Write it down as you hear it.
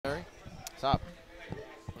What's up?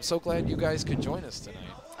 I'm so glad you guys could join us tonight.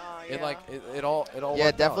 Yeah. It all Yeah,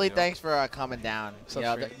 worked definitely. out, Thanks for coming down. What's You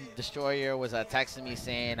up, know, Shree? Destroyer was texting me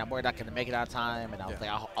saying I'm worried not gonna make it on time, and I was like,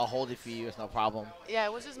 I'll hold it for you. It's no problem. Yeah,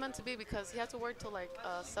 it was just meant to be because he had to work till like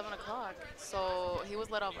 7 o'clock. So he was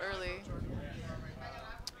let off early.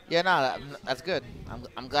 Yeah, no, that's good.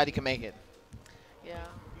 I'm glad you can make it. Yeah.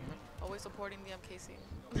 Always supporting the MK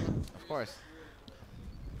scene. Of course.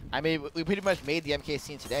 I mean, we pretty much made the MK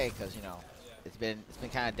scene today because you know it's been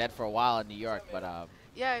kind of dead for a while in New York, but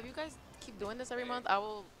Yeah, if you guys keep doing this every month, I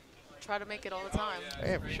will try to make it all the time.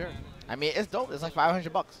 yeah, for sure. I mean, it's dope. It's like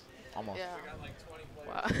 $500 almost. Yeah.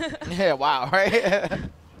 Wow. Yeah, wow, right?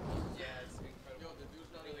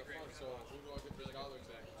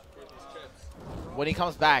 When he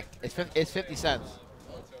comes back, it's 50 cents.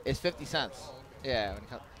 It's 50 cents. Yeah. When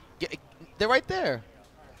he they're right there.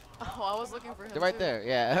 Oh, I was looking for him. They're right too. there.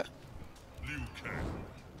 Yeah.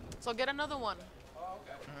 So get another one.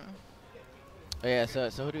 Oh, yeah. So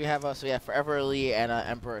who do we have? So we have Forever Elite and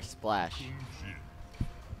Emperor Splash.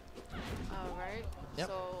 All right. Yep.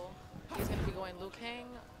 So he's going to be going Liu Kang.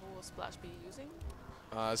 Who will Splash be using?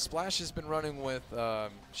 Splash has been running with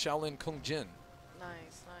Shaolin Kung Jin Nice,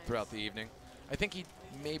 nice. throughout the evening. I think he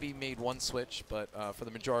maybe made one switch, but for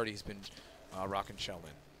the majority, he's been rocking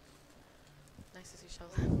Shaolin. Nice to see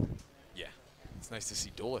Sheldon. Yeah, it's nice to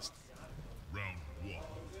see Duelist. Round 1,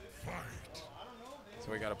 fight.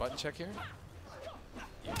 So we got a button check here.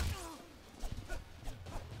 Yeah.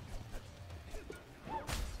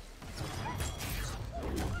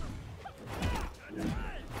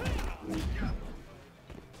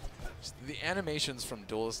 Just the animations from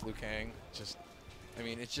Duelist Liu Kang, I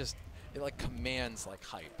mean, it like commands like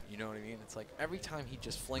hype. You know what I mean? It's like every time he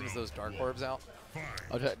just flings those dark orbs out.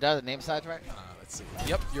 Oh, do I have the name sides right? Let's see.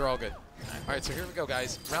 Yep, you're all good. All right, so here we go,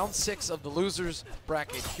 guys. Round 6 of the losers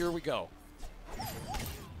bracket. Here we go.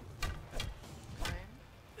 Okay.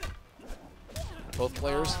 Both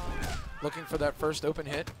players looking for that first open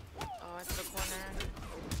hit. Oh, into the corner.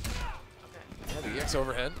 Okay. Yeah, the EX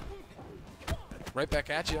overhead. Right back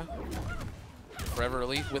at you. Forever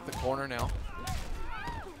Elite with the corner now.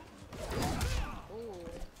 Ooh.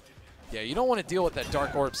 Yeah, you don't want to deal with that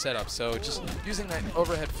dark orb setup, so just using that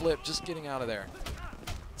overhead flip, just getting out of there.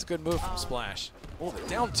 It's a good move from Splash. Oh, they're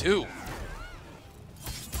down 2.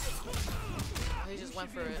 He just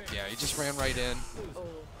went for it. Yeah, he just ran right in. Oh.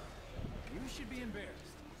 You should be embarrassed.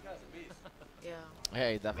 Yeah.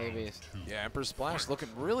 Hey, definitely beast. Yeah, Emperor Splash looking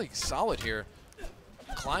really solid here.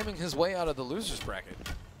 Climbing his way out of the losers bracket.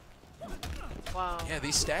 Wow. Yeah,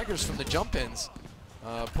 these staggers from the jump-ins,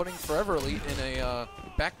 putting Forever Elite in a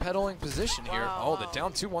backpedaling position here. Wow, Oh, the wow.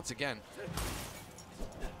 down 2 once again.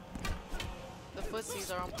 The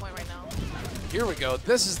footsies are on point right now. Here we go.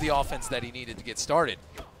 This is the offense that he needed to get started.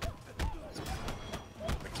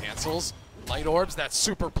 The cancels, light orbs, that's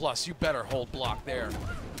super plus. You better hold block there.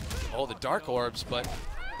 Oh, the dark orbs, but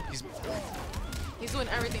He's doing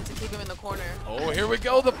everything to keep him in the corner. oh, here we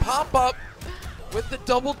go. The pop-up with the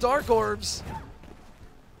double dark orbs.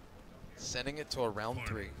 Sending it to a round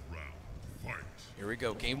 3. Here we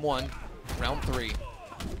go. Game 1, round 3.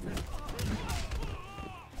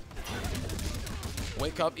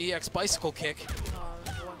 Wake up EX bicycle kick.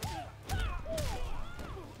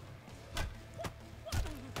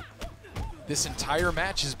 This entire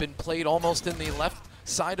match has been played almost in the left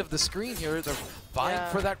side of the screen here. They're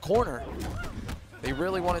vying for that corner. They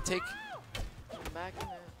really want to take. Back in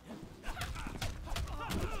it.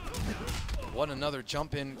 What another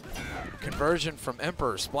jump in conversion from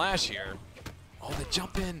Emperor Splash here. Oh, the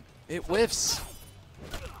jump in. It whiffs.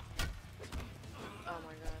 Oh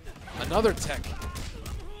my god. Another tech.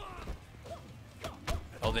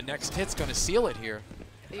 Oh, the next hit's going to seal it here.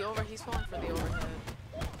 He's falling for the overhead.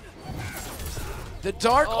 The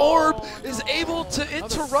dark orb is able to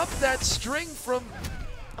interrupt that string from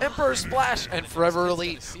Emperor Splash, and Forever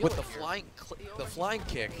Elite with the flying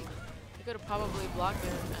kick. He could have probably blocked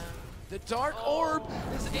it. The dark orb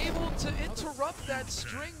is able to interrupt that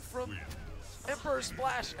string from Emperor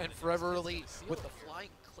Splash, and Forever Elite with the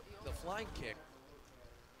flying kick.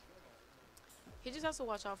 He just has to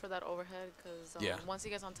watch out for that overhead because once he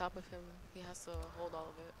gets on top of him, he has to hold all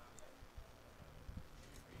of it.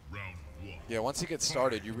 Round 1. Yeah, once he gets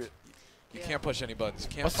started, you can't push any buttons. You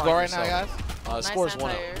can't. What's the score right now, guys? Nice Score's 1-0.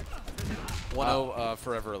 anti-air. 1-0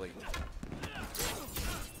 Forever Elite.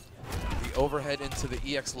 The overhead into the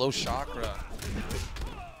EX low chakra.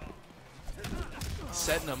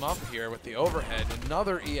 Setting him up here with the overhead.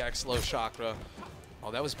 Another EX low chakra.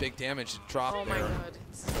 Oh, that was big damage. Drop Oh there. my god.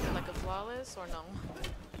 Is it like a flawless or no?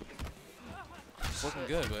 It's looking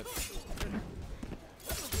good, but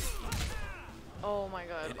my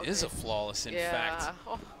god. It is a flawless, in fact.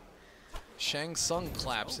 Oh, Shang Tsung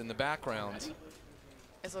claps in the background.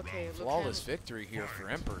 it's okay. Look Flawless him. victory here for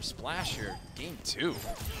Emperor Splash here. Game 2.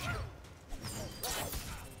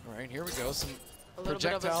 All right, here we go. Some A little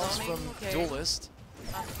bit of a projectiles zoning, from okay. Duelist.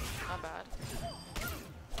 Not bad.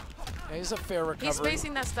 Yeah, he's a fair recovery. He's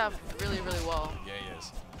spacing that stuff really, really well. Yeah, he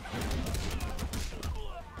is.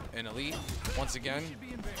 And Elite, once again,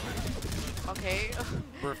 Okay.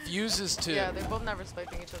 refuses to. Yeah, they're both not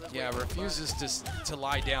respecting each other's Yeah, weight, but- refuses to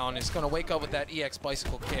lie down. Is going to wake up with that EX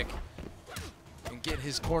bicycle kick and get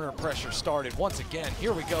his corner pressure started once again.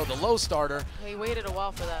 Here we go, the low starter. He waited a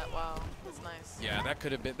while for that. Wow, that's nice. Yeah, that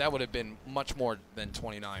could have been. That would have been much more than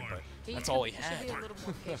 29, but that's all he had. Should be a little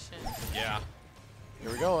more patient. Yeah.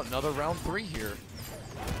 Here we go, another round 3 here.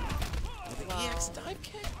 With the Wow. EX dive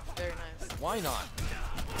kick? Very nice. Why not?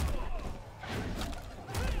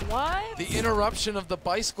 What? The interruption of the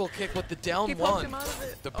bicycle kick with the down He pumped one. him out of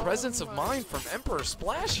it. The Oh presence of my- mind from Emperor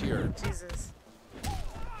Splash here. Jesus.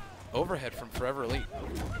 Overhead from Forever Elite.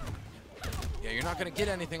 Yeah, you're not going to get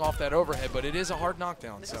anything off that overhead, but it is a hard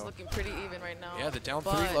knockdown. This So is looking pretty even right now. yeah, the down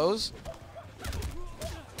but 3 lows.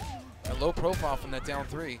 A low profile from that down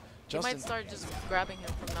 3. You Justin, might start just grabbing him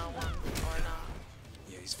from now on, or not.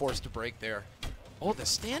 yeah, he's forced to break there. Oh, the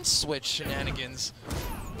stance switch shenanigans.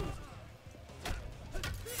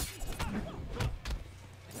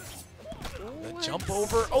 The jump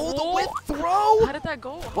over. Oh, the whip throw. How did that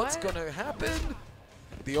go? What's What? going to happen?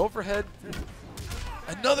 The overhead.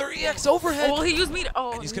 Another EX overhead. Oh, he used meter.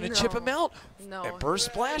 Oh, and he's going to no. chip him out. No. Emperor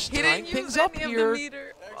Splash He tying didn't things use up any of the here.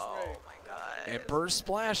 meter. Oh my god. Emperor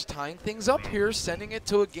Splash tying things up here, sending it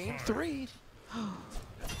to a game 3.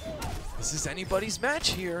 This is anybody's match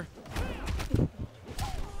here.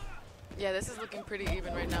 Yeah, this is looking pretty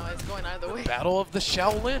even right now. It's going either way. Battle of the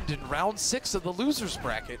Shaolin in round 6 of the losers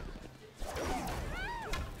bracket.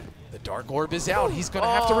 The Dark Orb is out. He's going to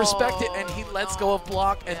have to respect it, and he lets go of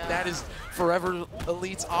block, and Yeah. that is Forever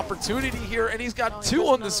Elite's opportunity here, and he's got No, he 2 does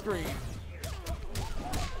on the not. screen.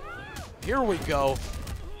 Here we go,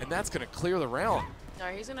 and that's going to clear the round. All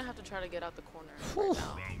right, he's gonna have to try to get out the corner Whew. right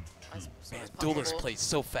now. As soon Man, as Duelist possible. plays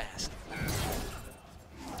so fast.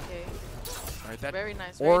 Okay. All right, that Very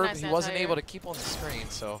nice. Very orb, nice he wasn't anti-air. able to keep on the screen,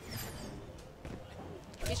 so.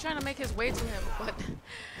 He's trying to make his way to him, but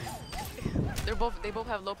they both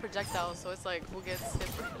have low projectiles, so it's like who gets hit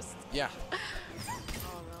first. Yeah.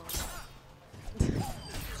 Oh no.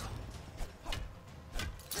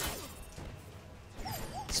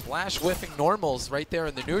 Splash whiffing normals right there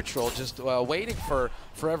in the neutral, just waiting for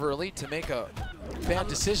Forever Elite to make a bad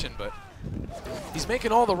decision, but he's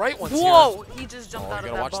making all the right ones Whoa! here. He just jumped Oh, out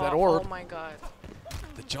you of gotta that watch ball. that orb. Oh my god.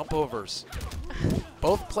 The jump overs.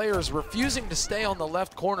 Both players refusing to stay on the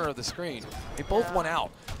left corner of the screen. They both Yeah. went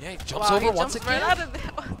out. Yeah, he jumps Wow, over he once jumps again. right out of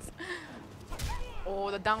there. Oh,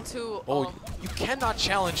 the down 2. Oh, you cannot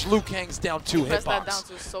challenge Liu Kang's down 2 pressed that hitbox.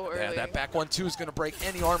 down 2 so early. Yeah, that back 1-2 is going to break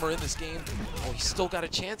any armor in this game. Oh, he's still got a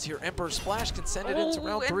chance here. Emperor Splash can send it into Oh,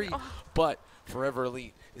 round and- 3, oh. but Forever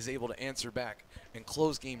Elite is able to answer back and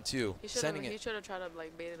close game 2, He sending should have tried to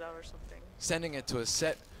like bait it out or something. sending it to a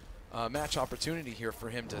set match opportunity here for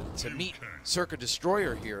him to meet Circa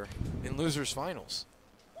Destroyer here in Losers Finals.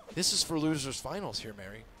 This is for Losers Finals here,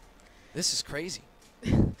 Mary. This is crazy.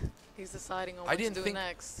 He's deciding on I what didn't to do think-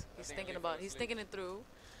 next. He's thinking it through.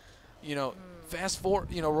 You know, fast forward,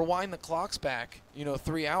 rewind the clocks back,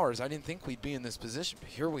 3 hours. I didn't think we'd be in this position, but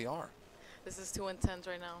here we are. This is too intense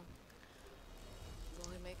right now. Will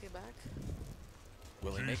he make it back?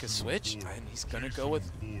 Will he make a switch? And he's going to go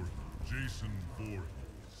with... Jason Voorhees.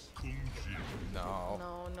 Kung Jin. No.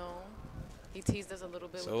 No. He teased us a little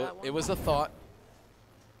bit with So that one. it was a thought.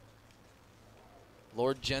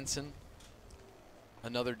 Lord Jensen.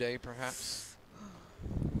 Another day, perhaps.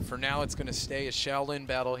 For now, it's going to stay a Shaolin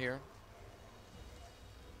battle here.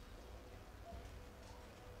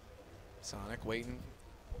 Sonic waiting,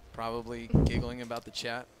 probably giggling about the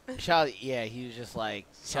chat. Yeah, he was just like,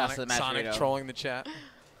 shouts to the match Sonic burrito. trolling the chat.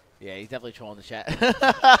 Yeah, he's definitely trolling the chat.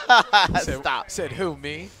 Stop. Said who,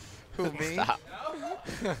 me? Who, me? Stop.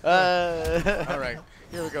 All right,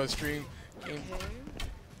 here we go, stream. Okay.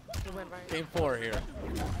 He went right. Game 4 here.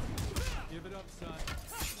 Give it up, son.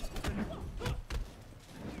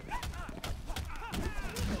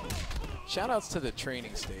 Shout outs to the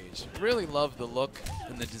training stage. Really love the look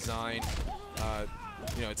and the design.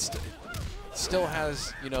 It still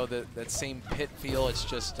has, that same pit feel. It's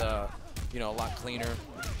just, a lot cleaner,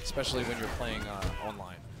 especially when you're playing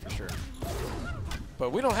online, for sure.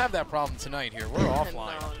 But we don't have that problem tonight here. We're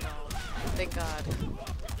offline. No. Thank God.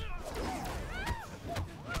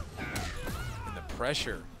 And the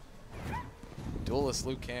pressure. Duelist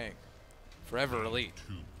Liu Kang. Forever Elite.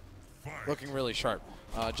 Fight. Looking really sharp.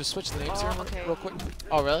 Just switch the names here okay. real quick.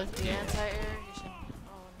 Oh, really? The anti-air, you should.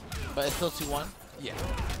 Oh, But it's still 2-1. Yeah. okay.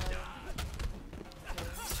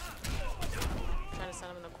 Trying to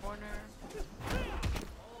send him in the corner.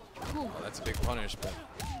 Oh, that's a big punish, but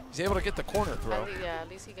he's able to get the corner throw. At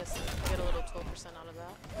least he gets get a little 12% out of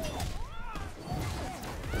that.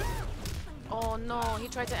 Oh no, he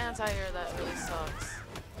tried to anti-air. That really sucks.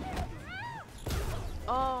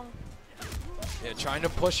 Oh. Yeah, trying to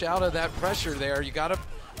push out of that pressure there. You got to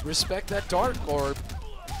respect that dart or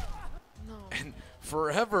No. and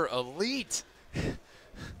Forever Elite.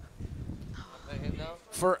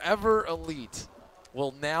 Forever Elite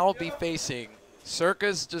will now be facing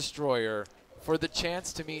Circa's Destroyer for the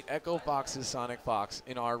chance to meet Echo Fox's Sonic Fox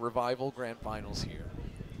in our Revival Grand Finals here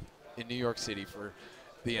in New York City for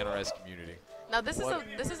the NRS community. Now this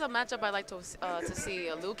is a matchup I like to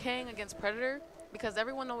see Liu Kang against Predator, because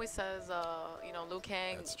everyone always says you know, Liu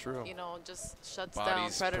Kang, That's true. you know, just shuts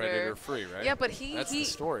Bodies down Predator. free, right? Yeah, but That's the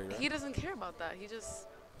story, right? he doesn't care about that. He just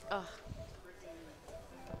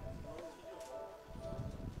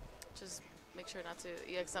just make sure not to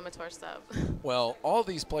EXM it to our stab. Well, all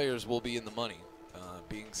these players will be in the money,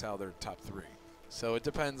 being how they're top 3. So it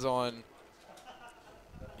depends on,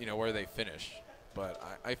 you know, where they finish. But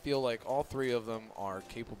I feel like all 3 of them are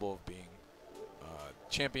capable of being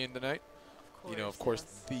champion tonight. You know, of course,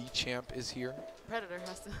 yes. the champ is here. Predator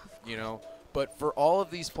has to. You know, but for all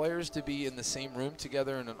of these players to be in the same room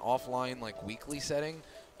together in an offline, like weekly setting,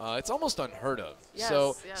 it's almost unheard of. Yes,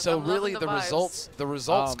 so yes, so I'm really loving the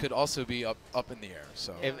results Um, could also be up in the air.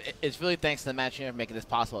 So It's really thanks to the match for making this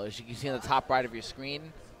possible. As you can see on the top right of your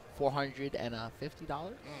screen, $450.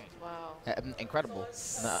 Wow. Incredible.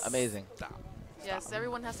 Amazing. Yes,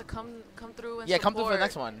 everyone has to come through and Yeah, come through for the support.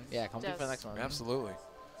 next one. Yeah, come through for the Yes. next one. absolutely.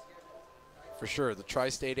 For sure. The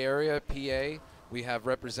tri-state area, PA, we have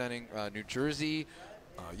representing New Jersey,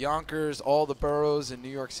 Yonkers, all the boroughs in New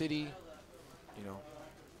York City. You know,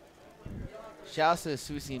 Shout out to the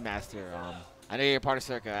Sushi Master. I know you're part of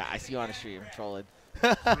Circa. I see you on the stream trolling.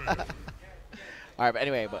 All right, but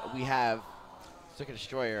anyway, but we have Circa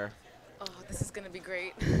Destroyer Oh, this is gonna be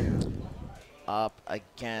great. up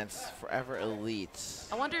against Forever Elite.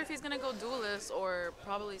 I wonder if he's gonna go duelist or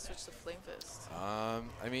probably switch to Flame Fist. I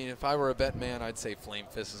mean, if I were a bet man, I'd say Flame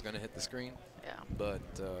Fist is going to hit the screen. Yeah. But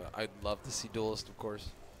I'd love to see Duelist, of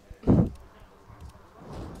course. Predator.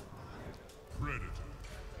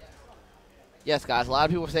 Yes, guys. A lot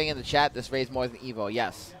of people were saying in the chat this raised more than Evo.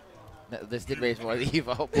 Yes, this did raise more than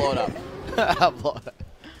Evo. Blow it up. Blow it up.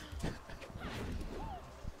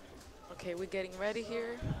 Okay, we're getting ready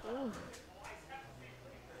here. Ooh.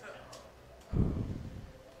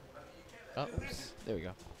 Oh, oops. There we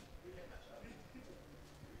go.